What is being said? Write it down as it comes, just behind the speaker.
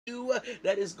you,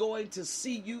 that is going to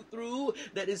see you through,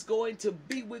 that is going to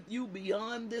be with you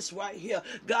beyond this right here.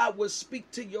 God will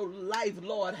speak to your life.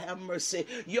 Lord, have mercy.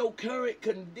 Your current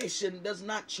condition does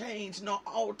not change nor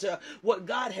alter what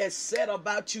God has said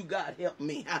about you. God, help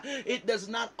me. It does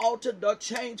not alter nor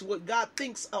change what God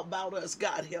thinks about us.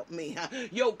 God, help me.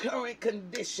 Your current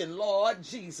condition, Lord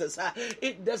Jesus,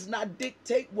 it does not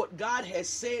dictate what God has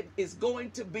said is going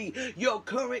to be. Your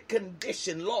current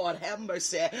condition, Lord, have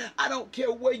mercy. I don't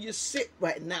care where you sit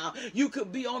right now. You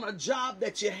could be on a job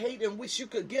that you hate and wish you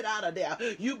could get out of there.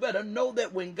 You better know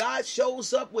that when God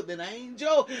shows up with an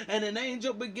angel and an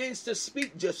angel begins to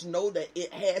speak, just know that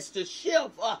it has to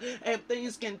shift and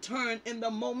things can turn in the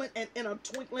moment and in a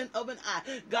twinkling of an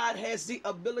eye. God has the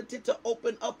ability to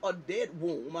open up a dead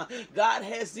womb. God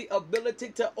has the ability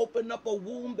to open up a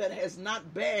womb that has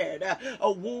not bared,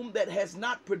 a womb that has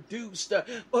not produced.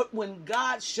 But when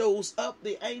God shows up,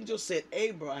 the angel said,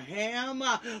 Abraham,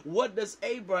 what does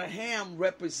Abraham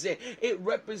represent? It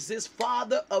represents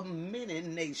father of many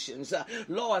nations.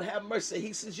 Lord, have mercy.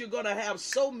 He says you're going to have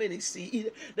so many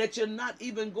seed that you're not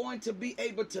even going to be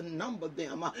able to number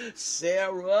them.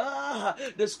 Sarah,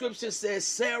 the scripture says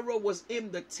Sarah was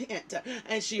in the tent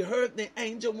and she heard the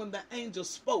angel when the angel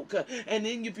spoke. And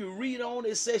then if you read on,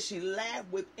 it says she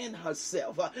laughed within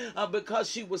herself because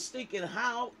she was thinking,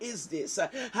 how is this?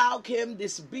 How can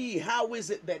this be? How is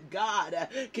it that God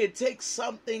can take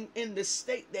something in the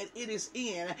state that it is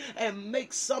in and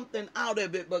make something out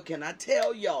of it? But can I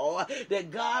tell y'all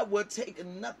that God will take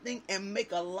nothing and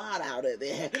make a lot out of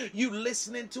it? You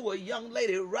listening to a young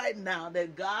lady right now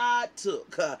that God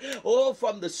took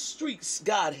from the streets,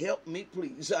 God help me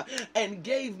please, and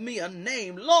gave me a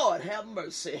name. Lord have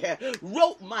mercy.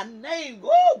 Wrote my name.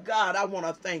 Oh God, I want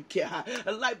to thank you.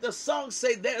 Like the song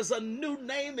say, there's a new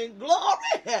name in glory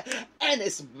and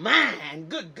it's mine.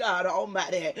 Good God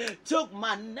Almighty took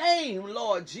my name,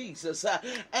 Lord Jesus,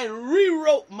 and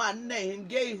rewrote my name,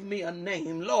 gave me a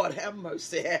name. Lord have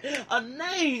mercy. A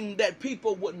name that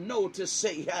people would know to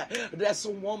say, that's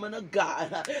a woman of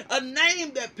God. A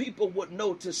name that people would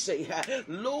know to say,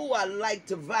 Lou, I like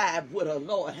to vibe with her.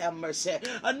 Lord have mercy.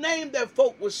 A name that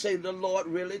folk would say the Lord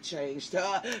really changed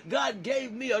her. God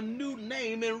gave me a new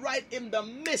name, and right in the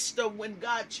midst of when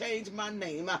God changed my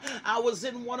name, I was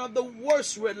in one of the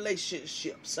worst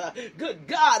relationships. Good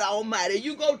God Almighty,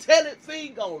 you go tell it,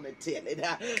 fiend on it, tell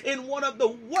it. In one of the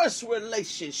worst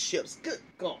relationships, good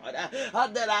God,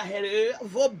 that I had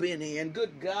ever been in.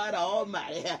 Good God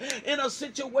Almighty, in a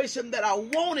situation that I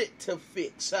wanted to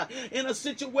fix, in a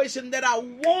situation that I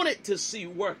wanted to see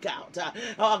work out.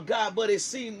 Oh God, but it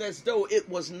seemed as though it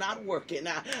was not working.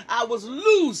 I was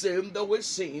losing, though it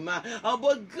seemed.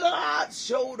 But God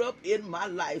showed up in my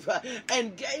life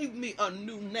and gave me a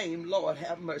new name. Lord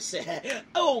have mercy.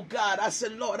 Oh God, I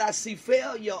said, Lord, I see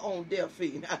failure on their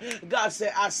feet. God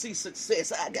said, I see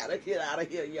success. I gotta get out of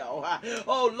here, y'all.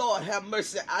 Oh Lord have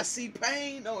mercy. I see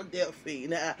pain on their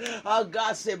feet.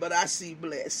 God said, but I see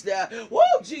blessed.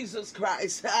 Whoa, Jesus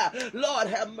Christ. Lord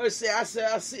have mercy. I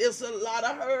said, I see it's a lot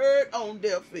of hurt on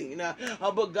their feet.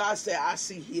 But God said, I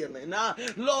see healing.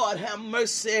 Lord have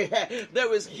mercy.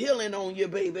 There is healing on you,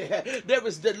 baby. There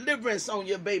is deliverance on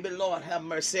you, baby. Lord have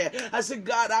mercy. I said,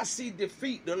 God, I see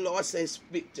defeat. The Lord says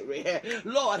victory.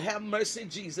 Lord have mercy,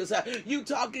 Jesus. You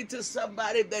talking to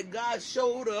somebody that God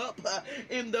showed up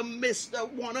in the midst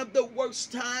of one of the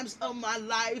worst times of my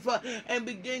life and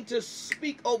began to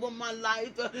speak over my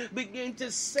life, begin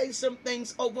to say some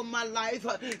things over my life,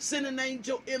 sent an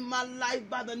angel in my life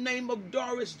by the name of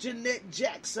Doris Jeanette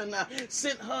Jackson,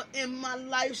 sent her in my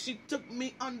life. She took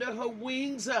me under her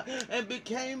wings and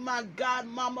became my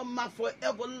godmama. My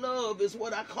forever love is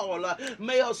what I call her.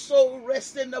 May her soul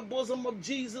rest in the bosom of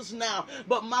Jesus now,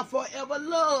 but my forever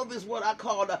love is what I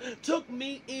call her. Took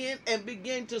me in and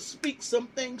began to speak some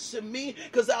things to me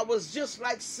because I was just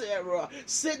like Sarah,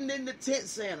 sitting in the tent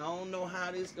saying, I don't know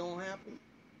how this gonna happen.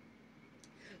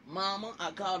 Mama,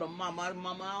 I called her Mama.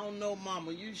 Mama, I don't know,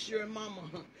 Mama. You sure, Mama?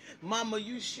 Mama,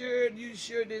 you sure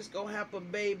this gonna happen,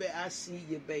 baby? I see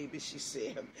you, baby, she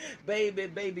said.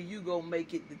 Baby, you gonna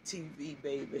make it to TV,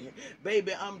 baby.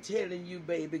 Baby, I'm telling you,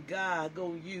 baby, God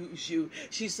gonna use you.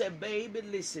 She said, baby,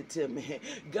 listen to me.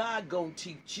 God gonna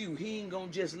teach you. He ain't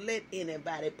gonna just let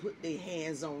anybody put their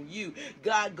hands on you.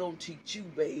 God gonna teach you,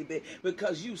 baby,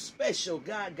 because you special.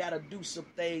 God gotta do some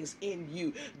things in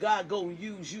you. God gonna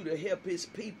use you to help his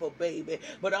people. people, baby.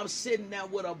 But I'm sitting there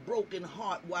with a broken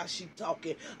heart while she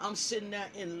talking. I'm sitting there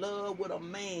in love with a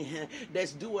man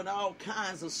that's doing all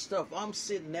kinds of stuff. I'm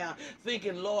sitting there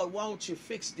thinking, Lord, why don't you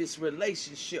fix this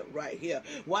relationship right here?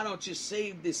 Why don't you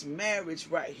save this marriage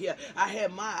right here? I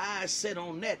had my eyes set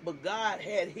on that, but God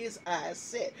had his eyes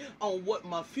set on what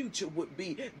my future would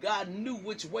be. God knew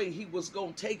which way he was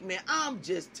going to take me. I'm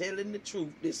just telling the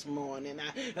truth this morning.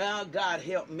 God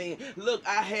help me. Look,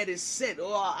 I had it set.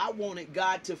 Oh, I wanted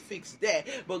God to fix that,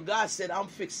 but God said, I'm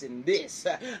fixing this.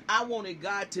 I wanted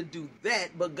God to do that,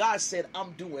 but God said,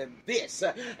 I'm doing this.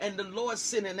 And the Lord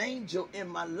sent an angel in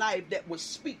my life that would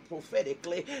speak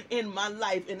prophetically in my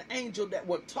life, an angel that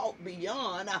would talk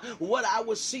beyond what I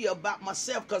would see about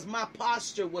myself, because my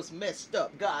posture was messed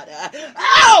up. God,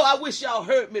 I wish y'all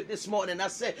heard me this morning. I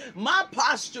said my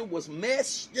posture was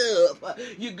messed up.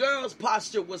 Your girl's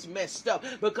posture was messed up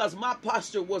because my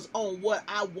posture was on what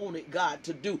I wanted God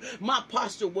to do. My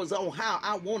posture was on how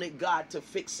I wanted God to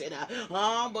fix it.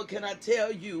 But can I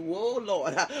tell you, oh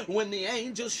Lord, when the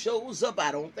angel shows up,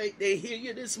 I don't think they hear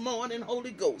you this morning,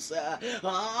 Holy Ghost. But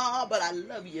I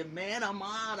love you, man.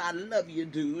 I love you,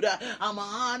 dude. I'm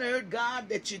honored, God,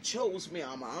 that you chose me.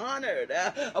 I'm honored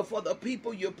for the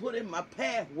people you put in my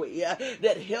pathway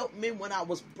that helped me when I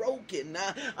was broken.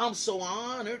 I'm so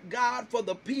honored, God, for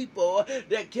the people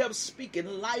that kept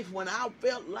speaking life when I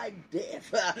felt like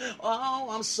death.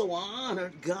 I'm so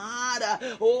honored, God.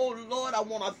 Oh, Lord, I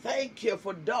want to thank you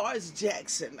for Doris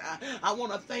Jackson. I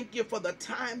want to thank you for the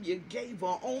time you gave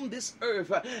her on this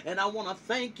earth. And I want to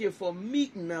thank you for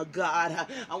meeting her, God.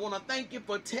 I want to thank you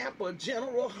for Tampa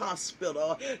General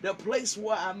Hospital, the place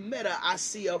where I met her. I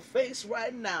see her face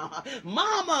right now.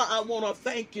 Mama, I want to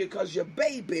thank you because your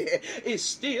baby is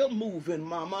still moving,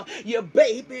 Mama. Your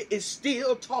baby is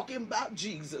still talking about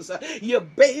Jesus. Your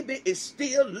baby is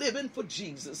still living for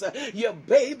Jesus. Your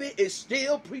baby is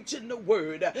still preaching the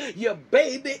word. Your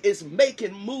baby is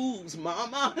making moves,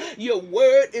 Mama. Your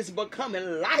word is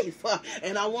becoming life.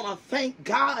 And I want to thank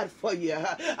God for you.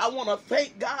 I want to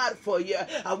thank God for you.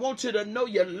 I want you to know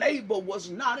your labor was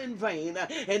not in vain.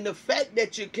 And the fact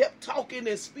that you kept talking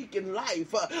and speaking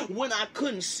life when I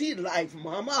couldn't see life,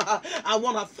 Mama, I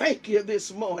want to thank you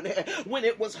this morning. When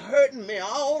it was hurting me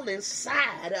all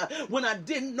inside, when I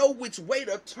didn't know which way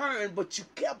to turn, but you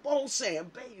kept on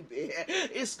saying, baby,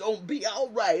 it's going to be all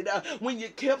right. When you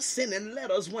kept sending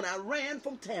letters, when I ran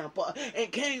from Tampa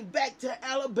and came back to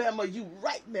Alabama, you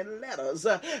write me letters.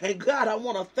 And God, I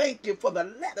want to thank you for the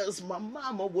letters my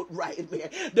mama would write me.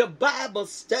 The Bible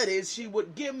studies she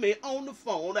would give me on the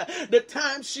phone. The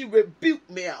time she rebuked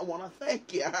me, I want to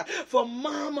thank you for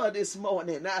Mama this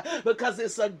morning, because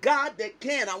it's a God that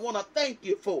can. I want to thank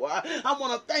you for her. I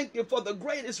want to thank you for the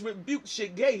greatest rebuke she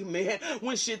gave me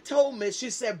when she told me, she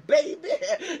said, baby,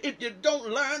 if you don't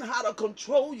learn how to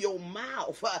control your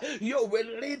mouth, your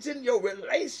religion, your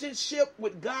relationship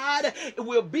with God, it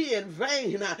will be in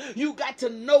vain. You got to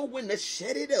know when to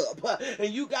shut it up,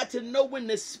 and you got to know when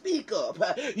to speak up.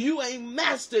 You ain't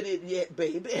mastered it yet,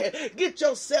 baby. Get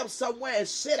yourself somewhere and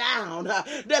sit down.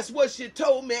 That's what she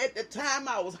told me at the time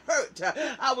I was hurt.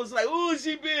 I was like, oh,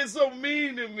 she being so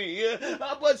mean to me.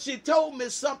 But she told me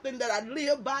something that I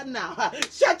live by now.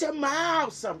 Shut your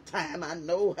mouth sometime. I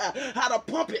know how to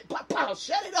pump it. Pop,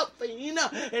 shut it up, Fiend,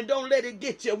 and don't let it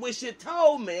get you. When she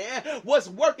told me what's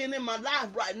working in my life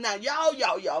right now, y'all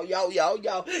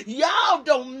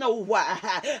don't know why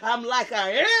I'm like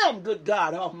I am, good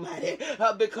God Almighty,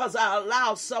 because I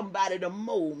allow somebody to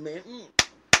mold me.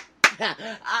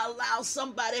 I allow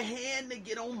somebody's hand to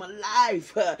get on my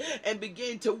life and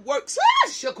begin to work.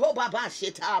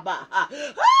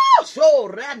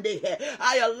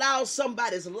 I allow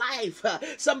somebody's life,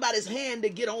 somebody's hand to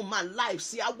get on my life.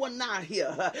 See, I wasn't out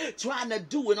here trying to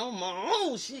do it on my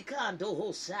own.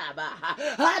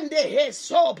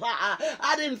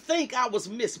 I didn't think I was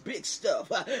Miss Big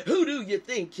Stuff. Who do you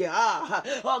think you are?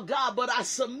 Oh, God, but I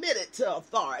submitted to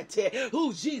authority.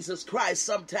 Who, Jesus Christ?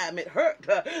 Sometime it hurt.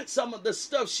 Some of the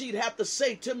stuff she'd have to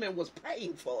say to me was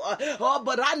painful.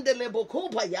 But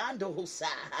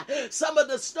some of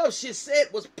the stuff she said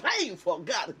was painful.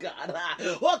 God.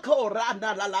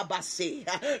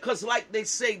 Because like they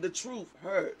say, the truth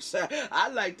hurts. I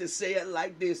like to say it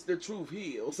like this: the truth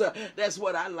heals. That's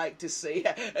what I like to say.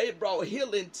 It brought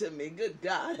healing to me. Good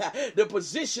God. The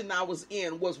position I was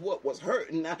in was what was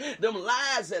hurting. Them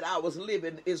lies that I was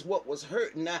living is what was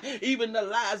hurting. Even the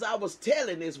lies I was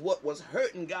telling is what was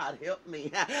hurting, God. God help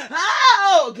me.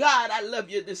 Oh God, I love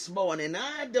you this morning.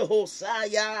 I the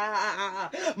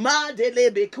Hosaya. Ma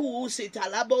delebe kusi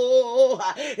talabo.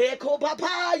 Eko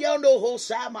papa yono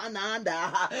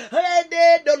hosamananda.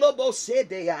 Hede dolobo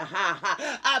sede.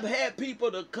 I've had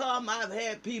people to come, I've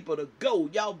had people to go.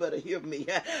 Y'all better hear me.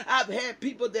 I've had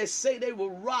people that say they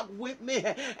will rock with me,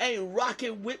 ain't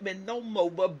rocking with me no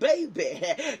more. But baby,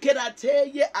 can I tell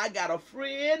you, I got a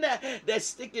friend that's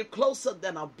sticking closer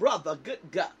than a brother. Good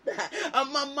God.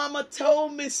 My mama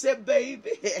told me, said,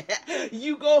 baby,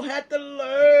 you gonna have to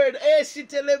learn.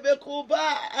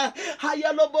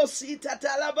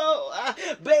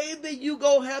 Baby, you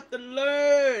gonna have to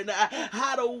learn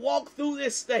how to walk through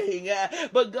this thing.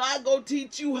 But God gonna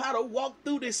teach you how to walk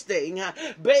through this thing.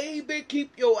 Baby,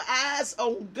 keep your eyes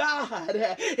on God.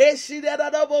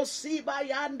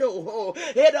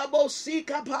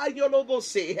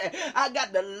 I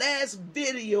got the last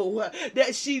video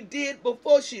that she did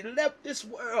before she left this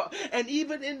world. And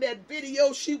even in that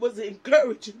video, she was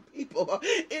encouraging people.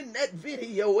 In that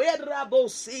video, I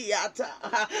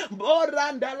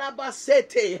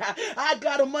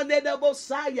got a money the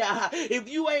Messiah. If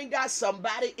you ain't got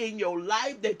somebody in your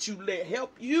life that you let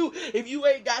help you, if you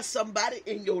ain't got somebody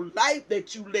in your life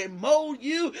that you let mold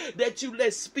you, that you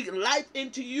let speak life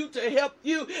into you to help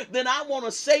you, then I want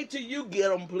to say to you, get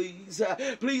them, please.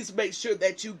 Please make sure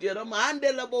that you get them.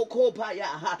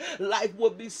 Life will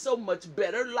be so much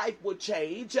better. Life will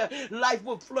change. Life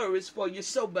will flourish for you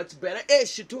so much better.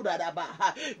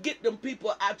 Get them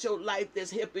people out your life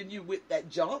that's helping you with that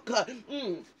junk.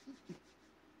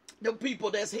 Them people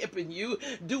that's helping you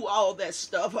do all that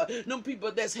stuff. Them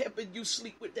people that's helping you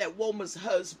sleep with that woman's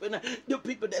husband. Them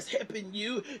people that's helping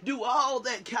you do all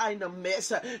that kind of mess.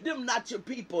 Them not your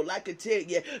people, I can tell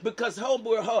you. Because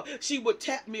homeboy, she would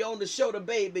tap me on the shoulder,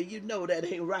 baby, you know that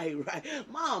ain't right.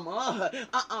 Mama,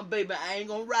 baby, I ain't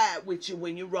gonna ride with you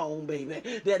when you're wrong,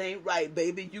 baby. That ain't right,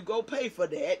 baby. You go pay for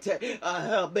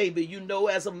that. Baby, you know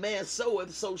as a man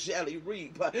soweth, so shall he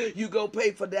reap. You go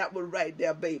pay for that one right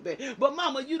there, baby. But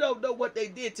mama, you don't know what they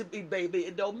did to me, baby.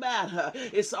 It don't matter.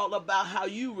 It's all about how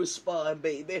you respond,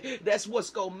 baby. That's what's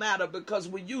gonna matter, because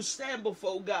when you stand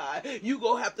before God, you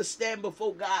gonna have to stand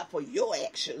before God for your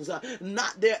actions,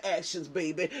 not their actions,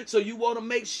 baby. So you want to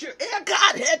make sure,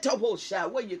 God, head to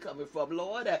Hoshai, where you coming from,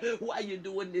 Lord? Why you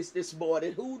doing this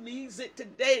morning? Who needs it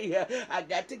today? I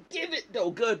got to give it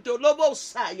though. Good to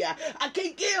Messiah. I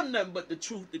can't give nothing but the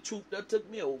truth. The truth that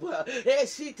took me over.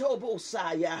 She told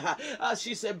Messiah.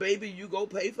 She said, baby, you go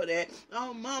pay for that.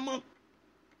 Oh, Mama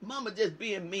just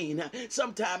being mean.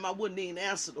 Sometimes I wouldn't even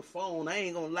answer the phone. I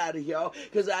ain't gonna lie to y'all,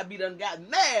 because I be done got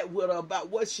mad with her about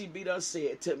what she be done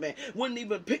said to me. Wouldn't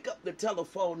even pick up the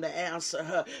telephone to answer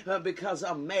her because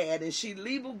I'm mad. And she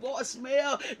leave a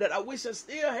voicemail that I wish I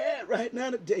still had right now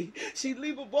today. She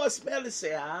leave a voicemail and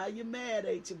say, you mad,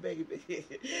 ain't you, baby?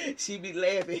 She be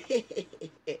laughing.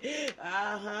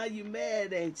 You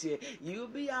mad, ain't you? You'll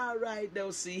be all right, though.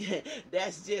 See,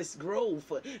 that's just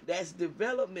growth. That's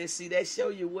development. See, that show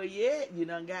you where you at. You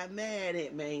done got mad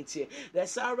at me, ain't you?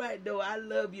 That's all right, though. I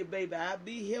love you, baby. I'll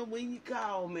be here when you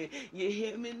call me. You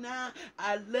hear me now?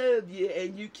 I love you,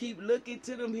 and you keep looking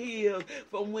to them hills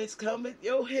from whence cometh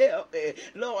your help. And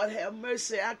Lord have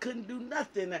mercy, I couldn't do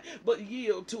nothing but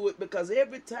yield to it, because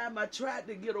every time I tried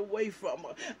to get away from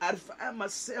her, I'd find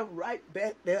myself right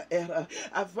back there at her.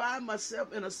 I find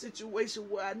myself in a situation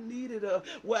where I needed her,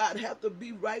 where I'd have to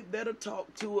be right there to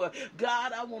talk to her.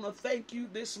 God, I want to thank you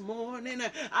this morning.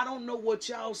 I don't know what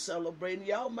y'all celebrating.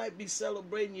 Y'all might be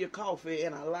celebrating your coffee,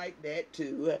 and I like that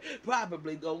too.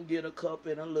 Probably gonna get a cup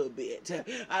in a little bit.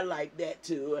 I like that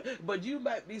too. But you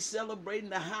might be celebrating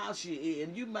the house you're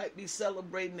in. You might be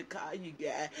celebrating the car you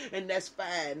got, and that's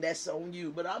fine. That's on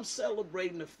you. But I'm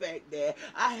celebrating the fact that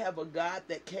I have a God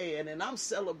that can, and I'm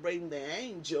celebrating the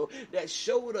angel that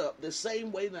showed up the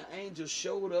same way the angel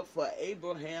showed up for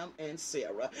Abraham and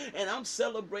Sarah. And I'm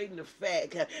celebrating the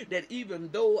fact that even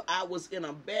though I was in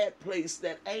a bad place,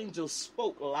 that angel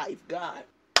spoke life. God,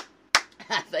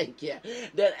 I thank you.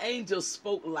 That angel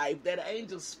spoke life. That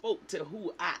angel spoke to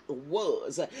who I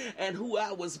was and who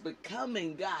I was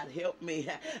becoming. God, help me.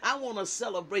 I want to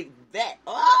celebrate that.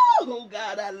 Oh,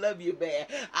 God, I love you, man.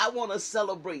 I want to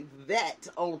celebrate that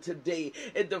on today.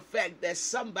 And the fact that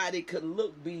somebody could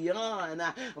look beyond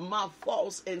my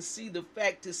faults and see the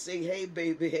fact to say, hey,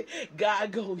 baby,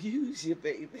 God gonna use you,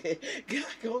 baby. God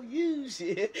gonna use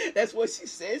you. That's what she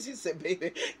said. She said,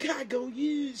 baby, God gonna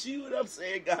use you. And I'm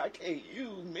saying, God can't use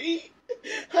me.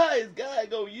 How is God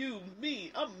gonna use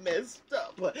me? I'm messed up.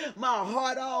 up, my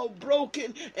heart all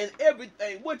broken and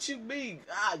everything. What you mean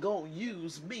God gonna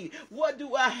use me? What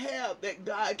do I have that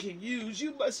God can use?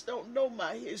 You must don't know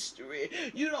my history.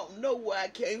 You don't know where I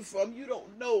came from. You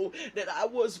don't know that I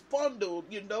was fondled,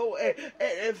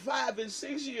 at 5 and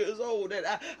 6 years old,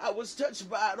 that I was touched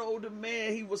by an older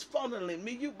man. He was funneling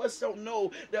me. You must don't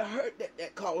know the hurt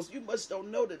that caused. You must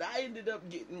don't know that I ended up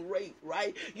getting raped,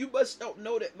 right? You must don't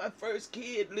know that my first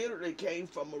kid literally came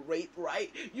from a rape,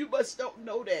 right? You must don't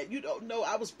know that. You don't know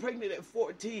I was pregnant at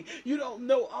 14. You don't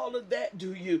know all of that,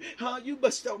 do you? You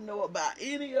must don't know about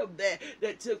any of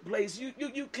that took place.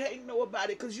 You can't know about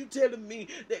it because you telling me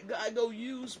that God gonna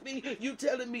use me. You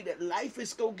telling me that life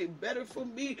is gonna get better for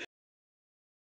me.